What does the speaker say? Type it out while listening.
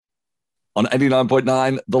On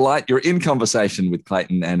 89.9 The Light. You're in conversation with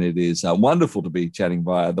Clayton, and it is wonderful to be chatting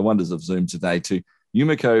via the wonders of Zoom today to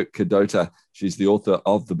Yumiko Kadota. She's the author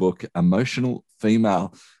of the book Emotional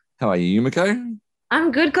Female. How are you, Yumiko?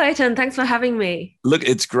 I'm good, Clayton. Thanks for having me. Look,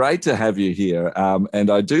 it's great to have you here, and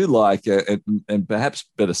I do like, and perhaps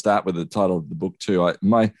better start with the title of the book too.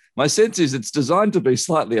 My sense is it's designed to be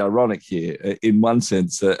slightly ironic here, in one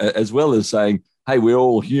sense, as well as saying, "Hey, we're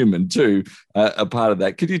all human too." A part of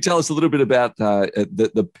that. Could you tell us a little bit about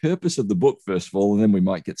the purpose of the book first of all, and then we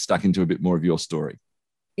might get stuck into a bit more of your story.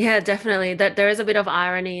 Yeah, definitely. That there is a bit of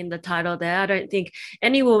irony in the title there. I don't think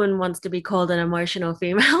any woman wants to be called an emotional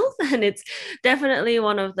female, and it's definitely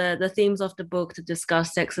one of the themes of the book to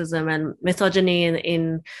discuss sexism and misogyny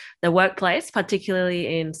in the workplace,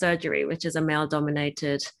 particularly in surgery, which is a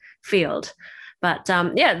male-dominated field. But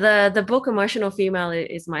yeah, the book Emotional Female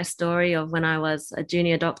is my story of when I was a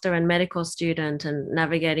junior doctor and medical student and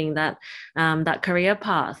navigating that career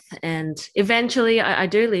path. And eventually I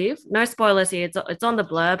do leave. No spoilers here. It's on the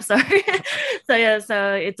blurb. So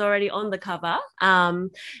so it's already on the cover.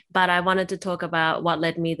 But I wanted to talk about what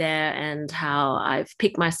led me there and how I've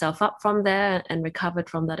picked myself up from there and recovered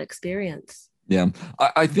from that experience. Yeah,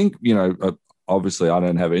 I think obviously I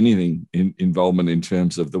don't have anything involvement in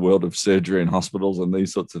terms of the world of surgery and hospitals and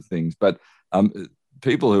these sorts of things, but um,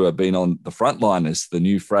 people who have been on the front line, as the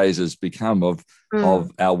new phrase has become of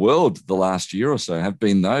our world the last year or so, have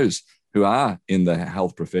been those who are in the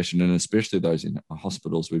health profession, and especially those in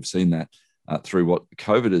hospitals. We've seen that through what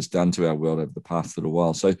COVID has done to our world over the past little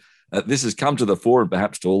while. So this has come to the fore and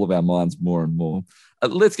perhaps to all of our minds more and more.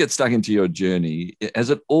 Let's get stuck into your journey. Has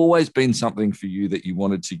it always been something for you that you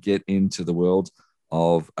wanted to get into the world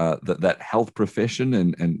of that health profession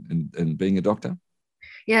and being a doctor?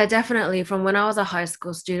 Yeah, definitely. From when I was a high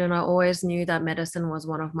school student, I always knew that medicine was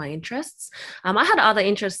one of my interests. I had other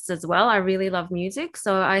interests as well. I really love music.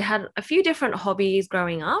 So I had a few different hobbies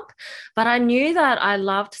growing up, but I knew that I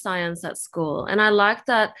loved science at school. And I liked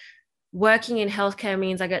that working in healthcare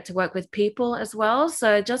means I get to work with people as well.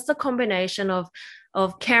 So just a combination of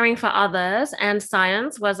caring for others and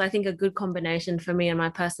science was, I think, a good combination for me and my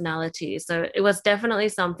personality. So it was definitely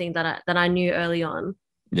something that I knew early on.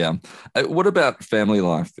 Yeah. What about family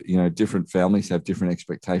life? Different families have different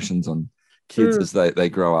expectations on kids Mm. as they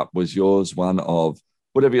grow up. Was yours one of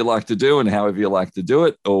whatever you like to do and however you like to do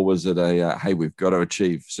it? Or was it hey, we've got to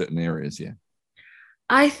achieve certain areas here?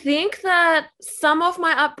 I think that some of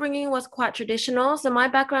my upbringing was quite traditional. So my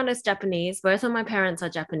background is Japanese. Both of my parents are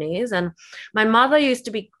Japanese, and my mother used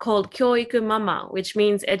to be called Kyoiku Mama, which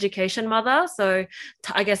means education mother. So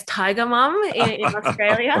I guess tiger mum in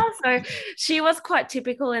Australia. So she was quite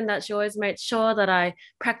typical in that she always made sure that I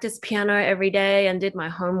practiced piano every day and did my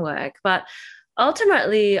homework. But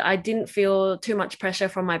ultimately I didn't feel too much pressure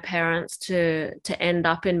from my parents to end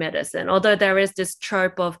up in medicine, although there is this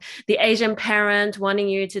trope of the Asian parent wanting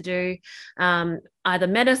you to do either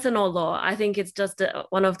medicine or law. I think it's just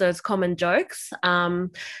one of those common jokes,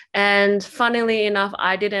 and funnily enough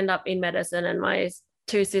I did end up in medicine, and my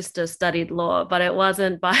two sisters studied law, but it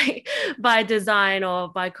wasn't by by design or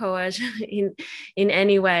by coercion in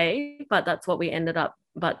any way, but that's what we ended up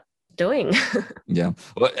doing. Yeah,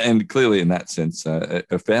 well, and clearly in that sense,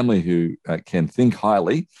 a family who can think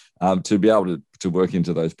highly to be able to work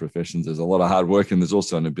into those professions, there's a lot of hard work, and there's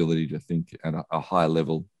also an ability to think at a higher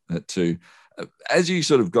level too. As you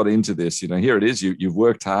sort of got into this, here it is. You've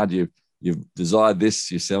worked hard. You've desired this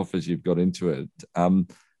yourself as you've got into it.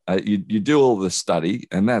 You do all the study,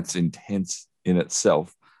 and that's intense in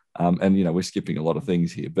itself. And we're skipping a lot of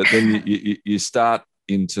things here, but then you start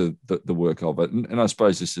into the work of it. And I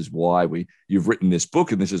suppose this is why you've written this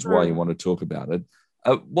book, and this is why you want to talk about it.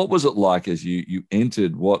 What was it like as you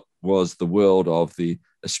entered what was the world of the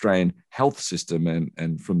Australian health system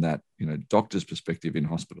and from that, doctor's perspective in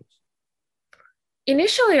hospitals?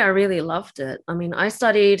 Initially, I really loved it. I mean, I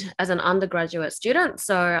studied as an undergraduate student.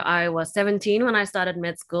 So I was 17 when I started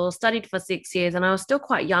med school, studied for 6 years, and I was still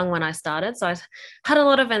quite young when I started. So I had a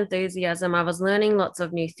lot of enthusiasm. I was learning lots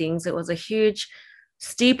of new things. It was a huge,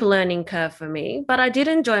 steep learning curve for me, but I did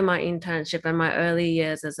enjoy my internship and my early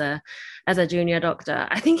years as a junior doctor.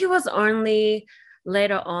 I think it was only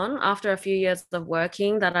later on, after a few years of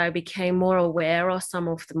working, that I became more aware of some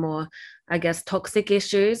of the more I guess, toxic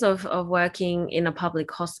issues of working in a public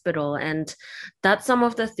hospital. And that's some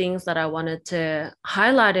of the things that I wanted to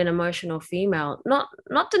highlight in Emotional Female.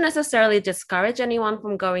 Not to necessarily discourage anyone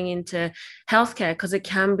from going into healthcare, because it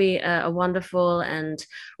can be a wonderful and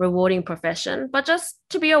rewarding profession, but just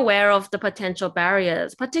to be aware of the potential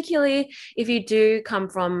barriers, particularly if you do come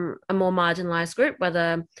from a more marginalized group,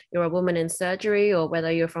 whether you're a woman in surgery or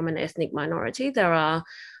whether you're from an ethnic minority. There are,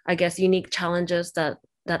 I guess, unique challenges that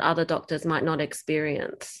other doctors might not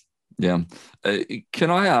experience. Yeah.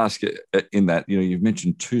 Can I ask in that, you've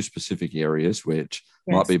mentioned two specific areas which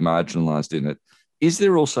might be marginalized in it. Is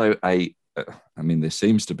there also there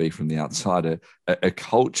seems to be from the outside a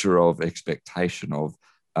culture of expectation of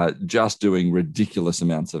just doing ridiculous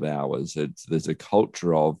amounts of hours? There's a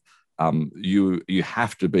culture of you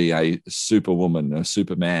have to be a superwoman, a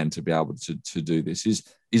superman to be able to do this.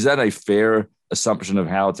 Is that a fair assumption of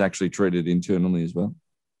how it's actually treated internally as well?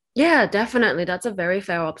 Yeah, definitely. That's a very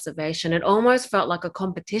fair observation. It almost felt like a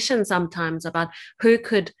competition sometimes about who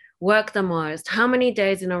could work the most. How many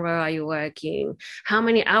days in a row are you working? How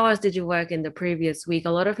many hours did you work in the previous week? A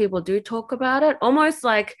lot of people do talk about it, almost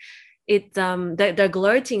like they're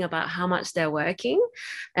gloating about how much they're working.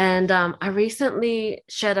 And I recently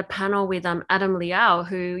shared a panel with Adam Liao,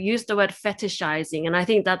 who used the word fetishizing, and I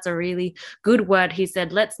think that's a really good word. He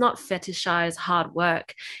said, let's not fetishize hard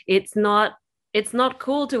work. It's not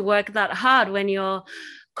cool to work that hard when you're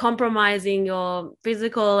compromising your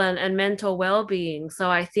physical and mental well-being. So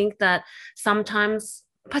I think that sometimes,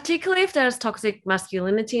 particularly if there's toxic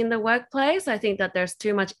masculinity in the workplace, I think that there's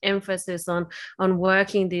too much emphasis on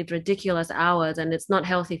working these ridiculous hours, and it's not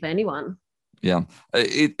healthy for anyone. Yeah,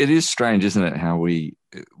 it is strange, isn't it? How we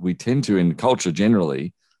tend to, in culture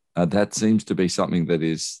generally, that seems to be something that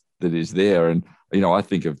is there. And I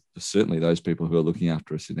think of certainly those people who are looking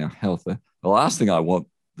after us in our health. The last thing I want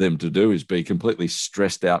them to do is be completely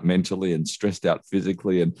stressed out mentally and stressed out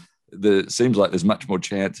physically. And it seems like there's much more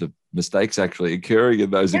chance of mistakes actually occurring in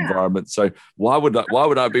those environments. So why would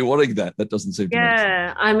I be wanting that? That doesn't seem to make sense.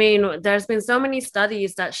 Yeah, I mean, there's been so many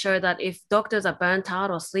studies that show that if doctors are burnt out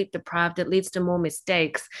or sleep deprived, it leads to more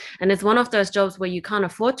mistakes. And it's one of those jobs where you can't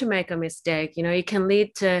afford to make a mistake. It can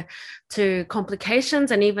lead to complications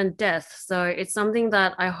and even death. So it's something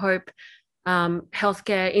that I hope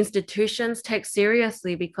healthcare institutions take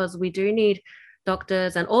seriously, because we do need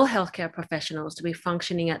doctors and all healthcare professionals to be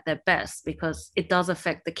functioning at their best, because it does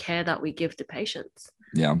affect the care that we give to patients.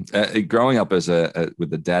 Yeah, growing up with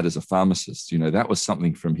a dad as a pharmacist, that was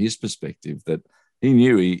something from his perspective that he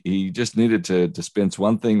knew he just needed to dispense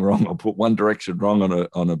one thing wrong or put one direction wrong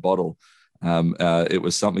on a bottle. It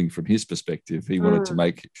was something from his perspective. He wanted to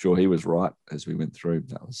make sure he was right as we went through.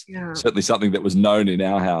 That was certainly something that was known in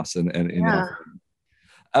our house and in our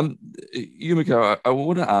Yumiko, I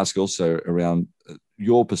want to ask also around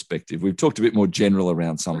your perspective. We've talked a bit more general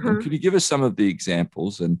around some of them. Could you give us some of the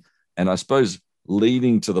examples and I suppose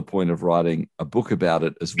leading to the point of writing a book about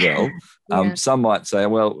it as well? Some might say,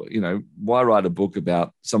 well, why write a book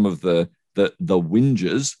about some of the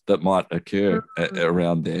whinges that might occur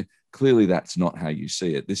around there? Clearly, that's not how you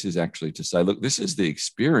see it. This is actually to say, look, this is the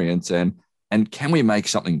experience and can we make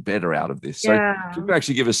something better out of this? So can you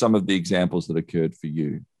actually give us some of the examples that occurred for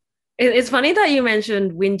you? It's funny that you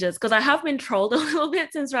mentioned whinges, because I have been trolled a little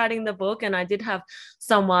bit since writing the book. And I did have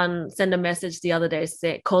someone send a message the other day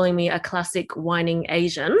calling me a classic whining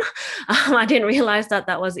Asian. I didn't realize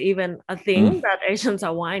that was even a thing, that Asians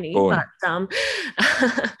are whiny. Boy. But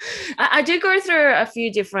I did go through a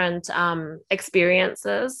few different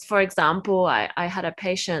experiences. For example, I had a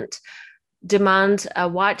patient demand a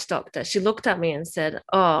white doctor. She looked at me and said,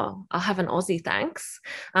 "Oh, I'll have an Aussie, thanks."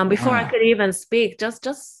 Before I could even speak, just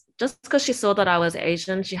because she saw that I was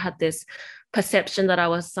Asian, she had this perception that I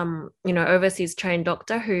was some, overseas trained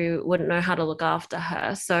doctor who wouldn't know how to look after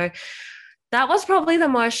her. So that was probably the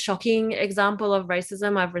most shocking example of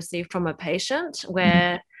racism I've received from a patient,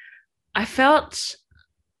 where I felt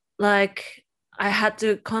like I had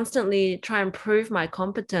to constantly try and prove my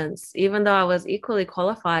competence, even though I was equally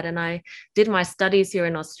qualified. And I did my studies here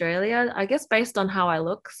in Australia. I guess based on how I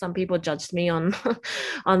look, some people judged me on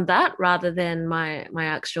on that rather than my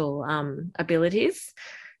actual abilities.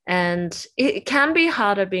 And it can be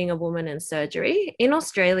harder being a woman in surgery. In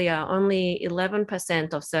Australia, only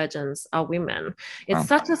 11% of surgeons are women. It's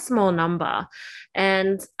such a small number.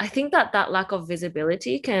 And I think that lack of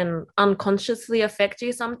visibility can unconsciously affect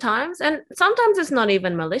you sometimes. And sometimes it's not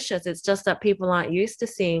even malicious. It's just that people aren't used to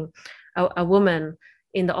seeing a woman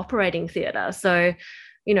in the operating theatre. So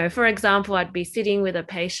For example, I'd be sitting with a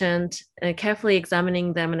patient and carefully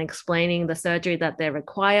examining them and explaining the surgery that they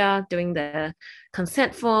require, doing the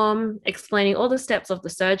consent form, explaining all the steps of the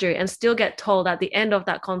surgery, and still get told at the end of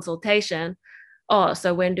that consultation, oh,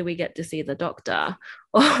 so when do we get to see the doctor?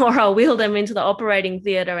 Or I'll wheel them into the operating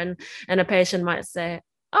theater and a patient might say,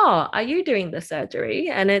 oh, are you doing the surgery?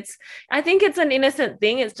 And I think it's an innocent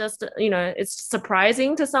thing. It's just, it's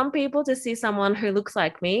surprising to some people to see someone who looks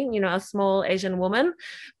like me, a small Asian woman,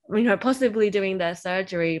 possibly doing their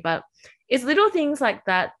surgery. But it's little things like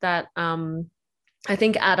that I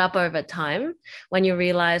think add up over time when you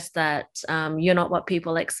realize that you're not what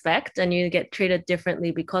people expect and you get treated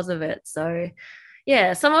differently because of it. So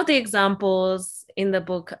yeah, some of the examples in the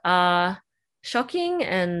book are shocking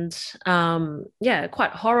and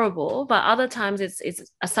quite horrible, but other times it's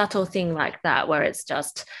a subtle thing like that where it's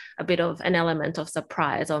just a bit of an element of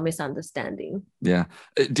surprise or misunderstanding. Yeah.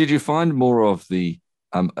 Did you find more of the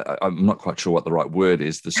I'm not quite sure what the right word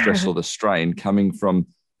is, the stress or the strain coming from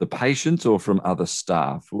the patients or from other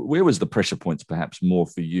staff? Where was the pressure points perhaps more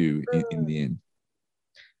for you in the end?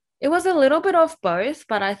 It was a little bit of both,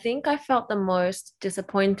 but I think I felt the most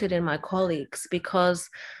disappointed in my colleagues because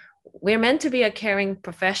we're meant to be a caring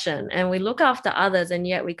profession and we look after others, and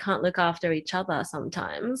yet we can't look after each other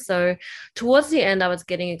sometimes. So towards the end, I was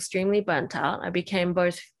getting extremely burnt out. I became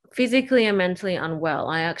both physically and mentally unwell.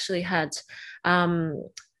 I actually had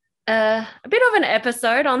a bit of an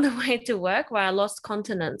episode on the way to work where I lost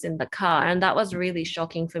continence in the car. And that was really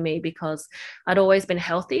shocking for me because I'd always been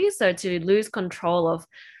healthy. So to lose control of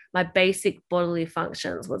my basic bodily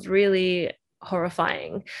functions was really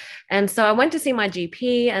horrifying. And so I went to see my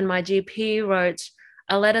GP, and my GP wrote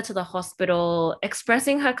a letter to the hospital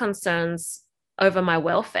expressing her concerns over my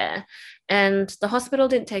welfare. And the hospital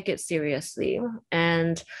didn't take it seriously.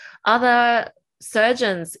 And other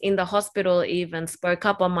surgeons in the hospital even spoke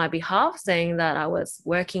up on my behalf, saying that I was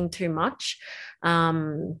working too much.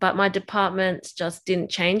 But my department just didn't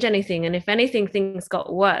change anything. And if anything, things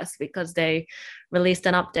got worse because they released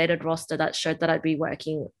an updated roster that showed that I'd be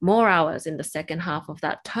working more hours in the second half of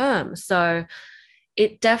that term. So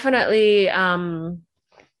it definitely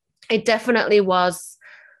was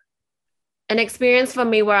an experience for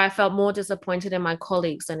me where I felt more disappointed in my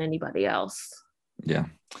colleagues than anybody else. Yeah.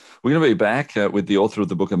 We're going to be back with the author of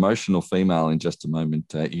the book Emotional Female in just a moment.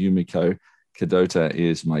 Yumiko Kadota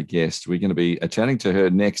is my guest. We're going to be chatting to her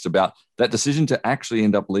next about that decision to actually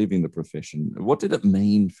end up leaving the profession. What did it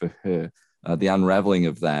mean for her, the unraveling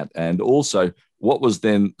of that? And also, what was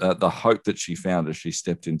then the hope that she found as she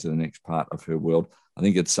stepped into the next part of her world? I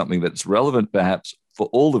think it's something that's relevant perhaps for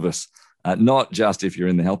all of us, not just if you're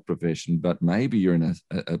in the health profession, but maybe you're in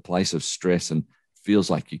a place of stress and feels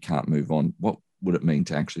like you can't move on. What would it mean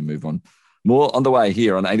to actually move on? More on the way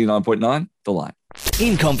here on 89.9 The Light.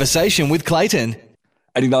 In conversation with Clayton.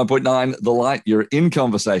 89.9 The Light. You're in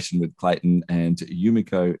conversation with Clayton and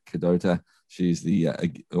Yumiko Kadota. She's the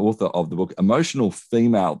author of the book Emotional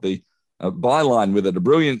Female. The byline with it, a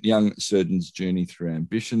brilliant young surgeon's journey through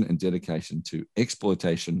ambition and dedication to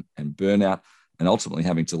exploitation and burnout, and ultimately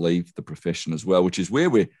having to leave the profession as well, which is where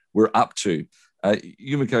we're up to.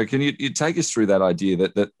 Yumiko, can you take us through that idea,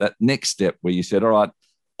 that next step where you said, all right,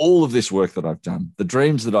 all of this work that I've done, the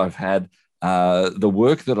dreams that I've had, the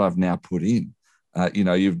work that I've now put in,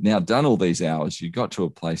 you've now done all these hours, you got to a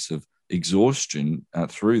place of exhaustion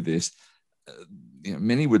through this.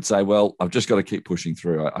 Many would say, well, I've just got to keep pushing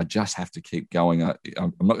through. I just have to keep going. I'm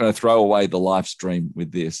not going to throw away the life stream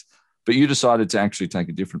with this. But you decided to actually take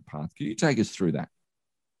a different path. Can you take us through that?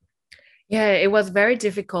 Yeah, it was very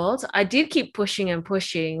difficult. I did keep pushing and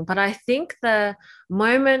pushing, but I think the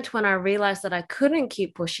moment when I realized that I couldn't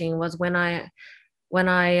keep pushing was when I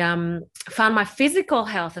found my physical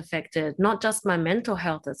health affected, not just my mental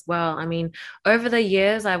health as well. I mean, over the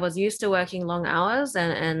years, I was used to working long hours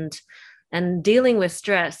and dealing with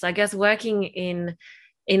stress. I guess working in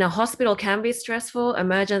a hospital can be stressful.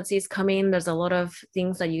 Emergencies come in. There's a lot of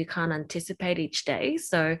things that you can't anticipate each day.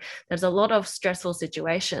 So there's a lot of stressful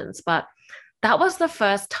situations. But that was the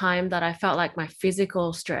first time that I felt like my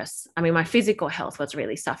physical health was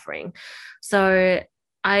really suffering. So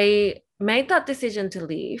I made that decision to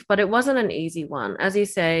leave, but it wasn't an easy one. As you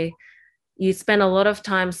say, you spend a lot of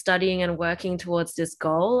time studying and working towards this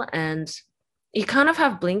goal, and you kind of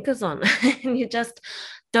have blinkers on and you just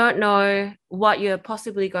don't know what you're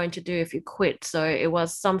possibly going to do if you quit. So it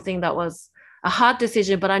was something that was a hard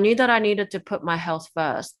decision, but I knew that I needed to put my health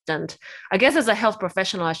first. And I guess as a health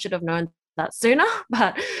professional, I should have known that sooner,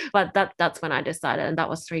 but that's when I decided, and that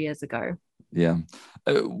was 3 years ago. Yeah.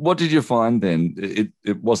 What did you find then?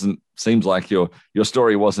 It wasn't, seems like your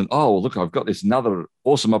story wasn't, oh, look, I've got this another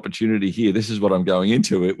awesome opportunity here. This is what I'm going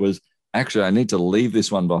into. It was actually, I need to leave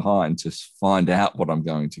this one behind to find out what I'm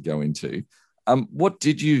going to go into. What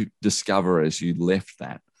did you discover as you left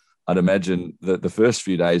that? I'd imagine that the first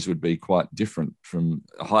few days would be quite different, from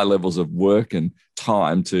high levels of work and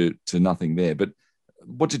time to nothing there. But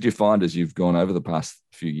what did you find as you've gone over the past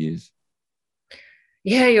few years?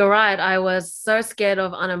 Yeah, you're right. I was so scared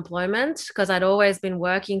of unemployment because I'd always been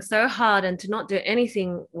working so hard, and to not do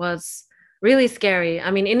anything was really scary. I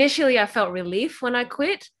mean, initially I felt relief when I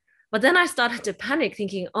quit, but then I started to panic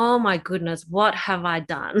thinking, oh my goodness, what have I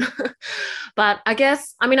done? But I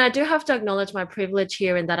guess, I mean, I do have to acknowledge my privilege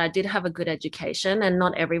here in that I did have a good education, and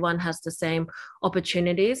not everyone has the same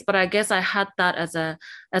opportunities. But I guess I had that as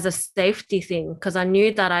a safety thing because I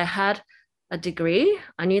knew that I had a degree.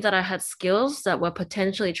 I knew that I had skills that were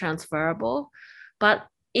potentially transferable. But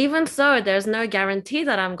even so, there's no guarantee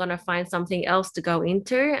that I'm going to find something else to go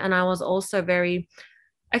into. And I was also very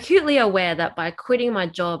acutely aware that by quitting my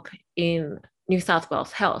job in New South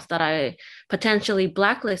Wales Health, that I potentially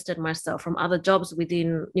blacklisted myself from other jobs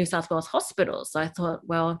within New South Wales hospitals. So I thought,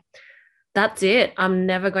 well, that's it. I'm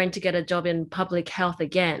never going to get a job in public health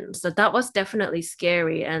again. So that was definitely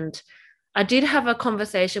scary. And I did have a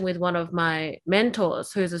conversation with one of my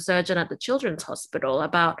mentors, who's a surgeon at the Children's Hospital,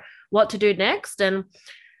 about what to do next. And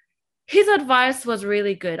his advice was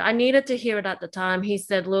really good. I needed to hear it at the time. He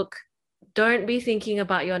said, look, don't be thinking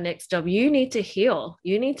about your next job. You need to heal.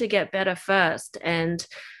 You need to get better first. And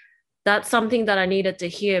that's something that I needed to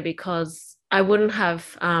hear because I wouldn't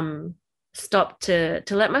have stopped to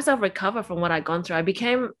let myself recover from what I'd gone through. I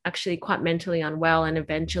became actually quite mentally unwell and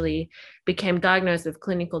eventually became diagnosed with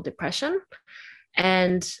clinical depression.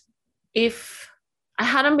 And if I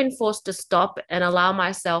hadn't been forced to stop and allow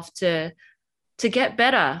myself to get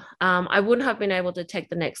better, I wouldn't have been able to take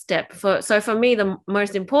the next step. So for me, the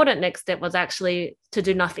most important next step was actually to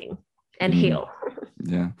do nothing and heal.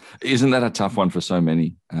 Yeah. Isn't that a tough one for so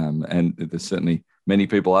many? And there's certainly many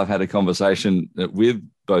people I've had a conversation with,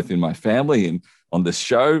 both in my family and on this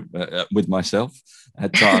show, with myself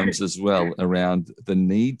at times as well, around the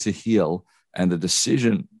need to heal and the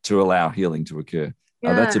decision to allow healing to occur.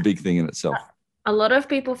 Yeah. That's a big thing in itself. A lot of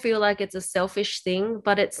people feel like it's a selfish thing,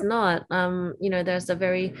 but it's not. There's a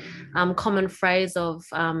very common phrase of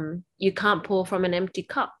you can't pour from an empty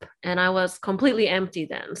cup. And I was completely empty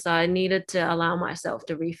then. So I needed to allow myself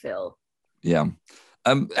to refill. Yeah.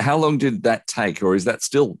 How long did that take, or is that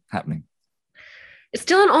still happening? It's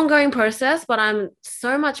still an ongoing process, but I'm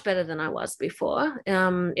so much better than I was before.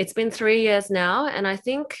 It's been 3 years now. And I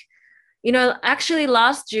think, actually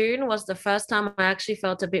last June was the first time I actually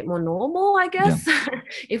felt a bit more normal, I guess,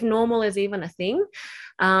 if normal is even a thing.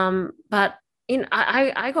 But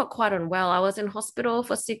I got quite unwell. I was in hospital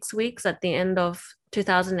for 6 weeks at the end of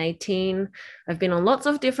 2018. I've been on lots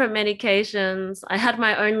of different medications. I had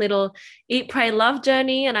my own little eat, pray, love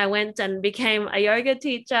journey, and I went and became a yoga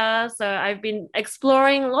teacher. So I've been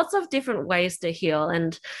exploring lots of different ways to heal.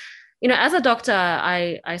 And as a doctor,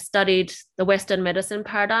 I studied the Western medicine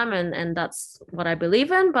paradigm, and that's what I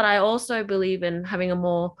believe in. But I also believe in having a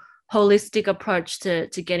more holistic approach to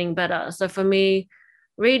getting better. So for me,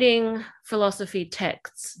 reading philosophy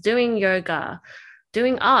texts, doing yoga,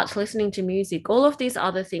 doing art, listening to music, all of these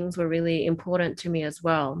other things were really important to me as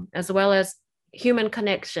well as human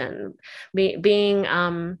connection,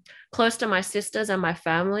 being close to my sisters and my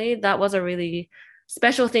family. That was a really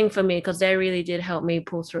special thing for me because they really did help me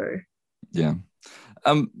pull through. Yeah.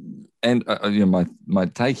 And my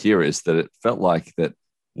take here is that it felt like that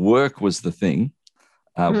work was the thing.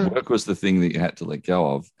 Work was the thing that you had to let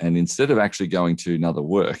go of. And instead of actually going to another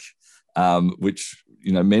work, which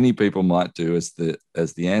many people might do as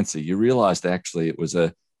the answer, you realized actually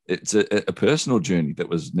it's a personal journey that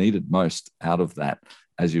was needed most out of that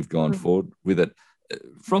as you've gone forward with it.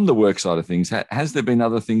 From the work side of things, has there been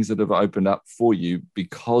other things that have opened up for you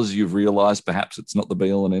because you've realized perhaps it's not the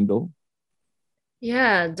be all and end all?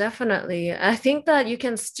 Yeah, definitely. I think that you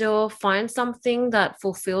can still find something that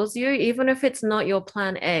fulfills you, even if it's not your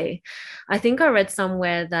plan A. I think I read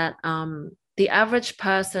somewhere that the average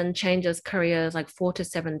person changes careers like 4 to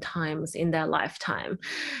 7 times in their lifetime.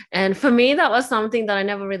 And for me, that was something that I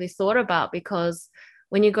never really thought about, because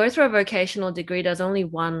when you go through a vocational degree, there's only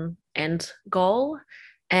one end goal.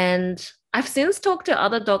 And I've since talked to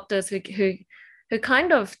other doctors who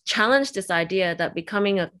kind of challenged this idea that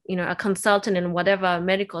becoming a consultant in whatever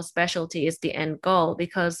medical specialty is the end goal,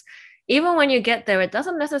 because even when you get there, it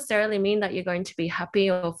doesn't necessarily mean that you're going to be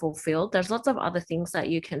happy or fulfilled. There's lots of other things that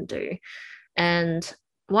you can do. And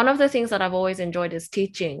one of the things that I've always enjoyed is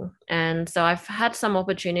teaching. And so I've had some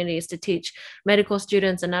opportunities to teach medical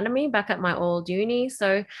students anatomy back at my old uni.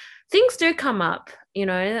 So things do come up,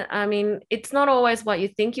 I mean, it's not always what you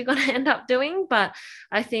think you're going to end up doing, but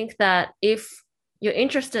I think that if you're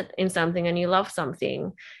interested in something and you love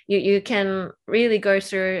something, you can really go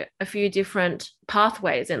through a few different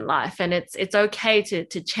pathways in life, and it's okay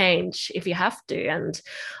to change if you have to. And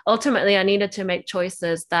ultimately, I needed to make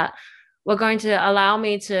choices that were going to allow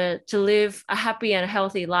me to live a happy and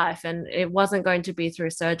healthy life, and it wasn't going to be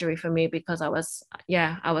through surgery for me because I was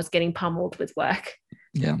getting pummeled with work.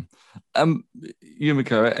 Yeah.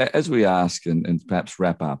 Yumiko, as we ask and perhaps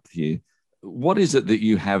wrap up here, what is it that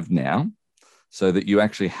you have now, so that you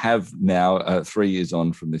actually have now 3 years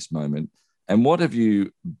on from this moment? And what have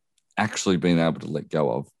you actually been able to let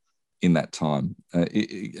go of in that time? Are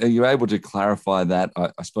you able to clarify that?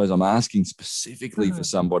 I suppose I'm asking specifically for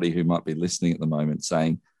somebody who might be listening at the moment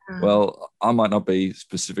saying, well, I might not be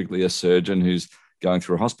specifically a surgeon who's going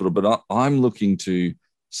through a hospital, but I'm looking to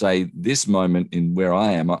say this moment in where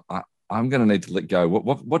I am, I'm going to need to let go.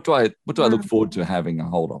 What do I look forward to having a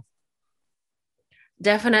hold of?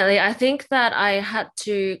 Definitely. I think that I had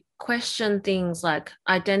to question things like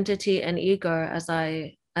identity and ego as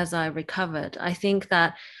I recovered. I think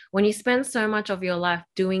that when you spend so much of your life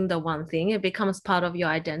doing the one thing, it becomes part of your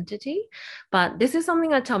identity. But this is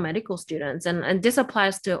something I tell medical students, and this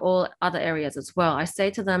applies to all other areas as well. I say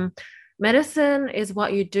to them, medicine is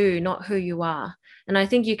what you do, not who you are. And I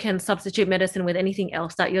think you can substitute medicine with anything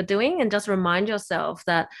else that you're doing, and just remind yourself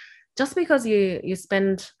that just because you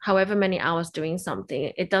spend however many hours doing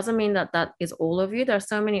something, it doesn't mean that that is all of you. There are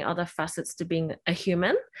so many other facets to being a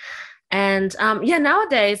human. And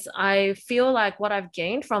nowadays I feel like what I've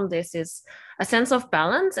gained from this is a sense of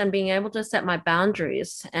balance and being able to set my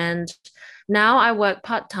boundaries. And now I work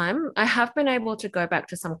part-time. I have been able to go back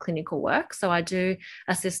to some clinical work. So I do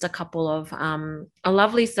assist a couple of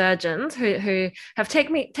lovely surgeons who have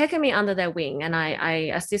taken me under their wing, and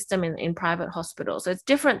I assist them in private hospitals. So it's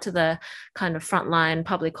different to the kind of frontline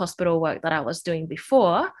public hospital work that I was doing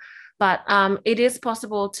before. But it is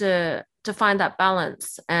possible to find that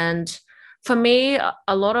balance. And for me,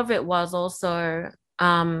 a lot of it was also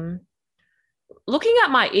looking at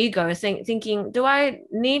my ego, thinking, do I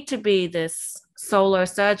need to be this solo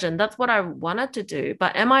surgeon? That's what I wanted to do.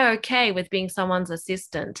 But am I okay with being someone's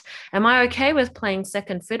assistant? Am I okay with playing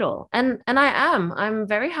second fiddle? And I am. I'm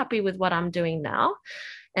very happy with what I'm doing now.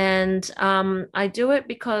 And I do it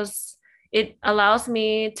because it allows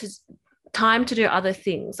me time to do other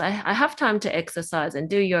things. I have time to exercise and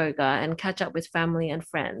do yoga and catch up with family and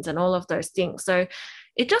friends and all of those things. So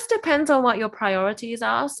it just depends on what your priorities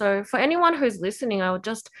are. So for anyone who's listening, I would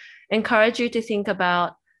just encourage you to think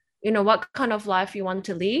about, what kind of life you want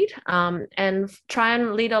to lead, and try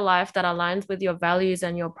and lead a life that aligns with your values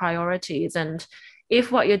and your priorities. And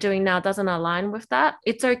if what you're doing now doesn't align with that,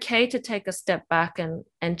 it's okay to take a step back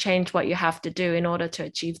and change what you have to do in order to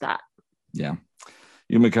achieve that. Yeah.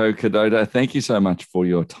 Yumiko Kadota, thank you so much for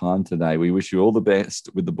your time today. We wish you all the best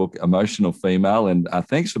with the book Emotional Female, and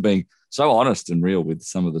thanks for being so honest and real with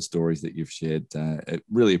some of the stories that you've shared. I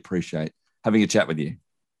really appreciate having a chat with you.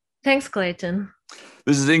 Thanks, Clayton.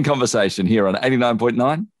 This is In Conversation here on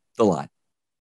 89.9 The Light.